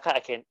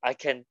Wan-Bissaka, I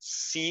can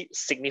see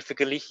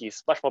significantly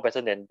he's much more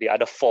better than the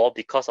other four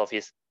because of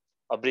his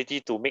ability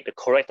to make the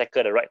correct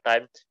tackle at the right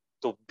time,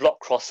 to block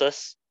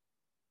crosses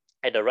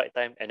at the right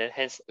time, and then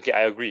hence, okay,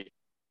 I agree.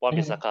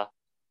 Wan-Bissaka,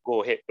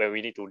 go ahead where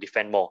we need to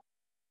defend more.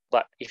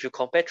 But if you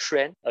compare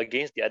Trent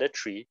against the other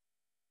three,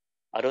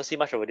 I don't see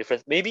much of a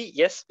difference. Maybe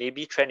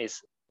Trent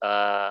is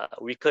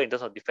weaker in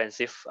terms of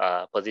defensive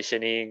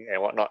positioning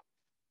and whatnot,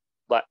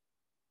 but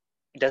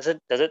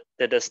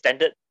the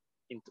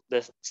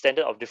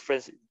standard of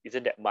difference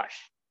isn't that much.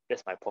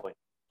 That's my point.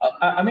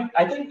 I mean,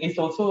 I think it's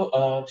also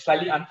a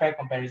slightly unfair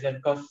comparison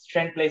because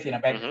Trent plays in a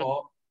back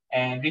four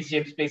and Reece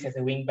James plays as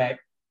a wing back.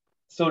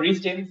 So Reece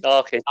James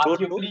Okay, true.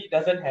 arguably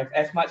doesn't have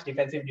as much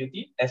defensive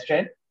duty as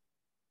Trent.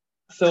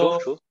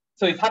 True.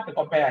 So it's hard to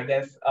compare, I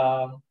guess.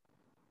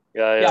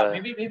 Yeah.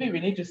 Maybe we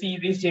need to see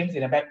Reece James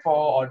in a back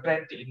four or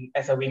Trent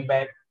as a wing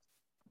back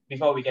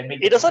before we can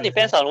make. It also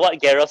depends on what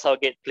Gareth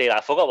Southgate play.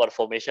 I forgot about the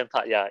formation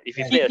part. Yeah, if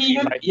he play a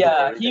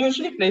 3-5-2, he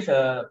usually plays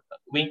a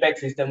wing back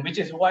system, which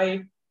is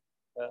why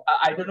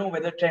I don't know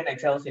whether Trent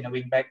excels in a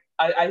wing back.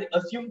 I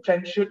assume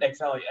Trent should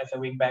excel as a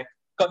wing back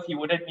because he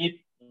wouldn't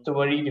need to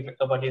worry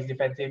about his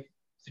defensive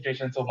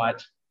situation so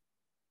much.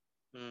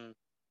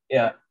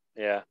 Yeah.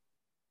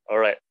 All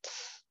right.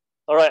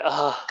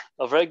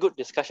 A very good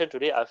discussion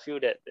today. I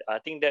think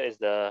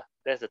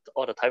that's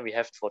all the time we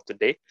have for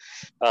today.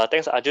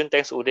 Thanks Arjun,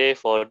 thanks Uday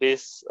for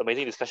this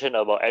amazing discussion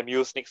about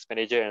MU's next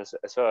manager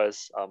as well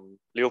as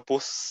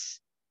Liverpool's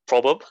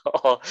problem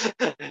or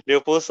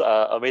Liverpool's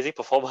amazing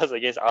performance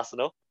against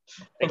Arsenal.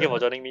 Thank you for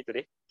joining me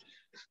today.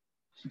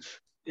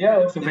 Yeah,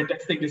 it was a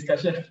fantastic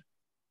discussion.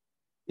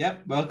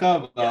 Yep,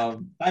 welcome.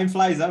 Time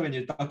flies when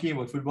you're talking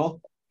about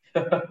football.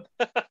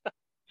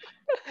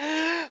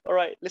 All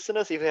right,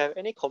 listeners, if you have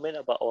any comment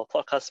about our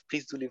podcast,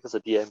 please do leave us a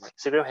DM. My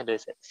Instagram handle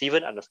is at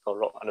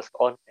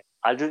Steven_Rock_on and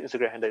Arjun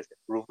Instagram handle is at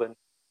Ruben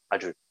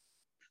Arjun.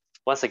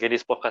 Once again,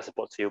 this podcast is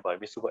brought to you by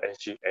Mitsubishi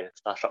SG and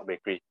Starstruck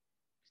Bakery.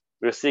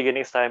 We'll see you again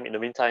next time. In the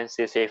meantime,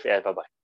 stay safe and bye-bye.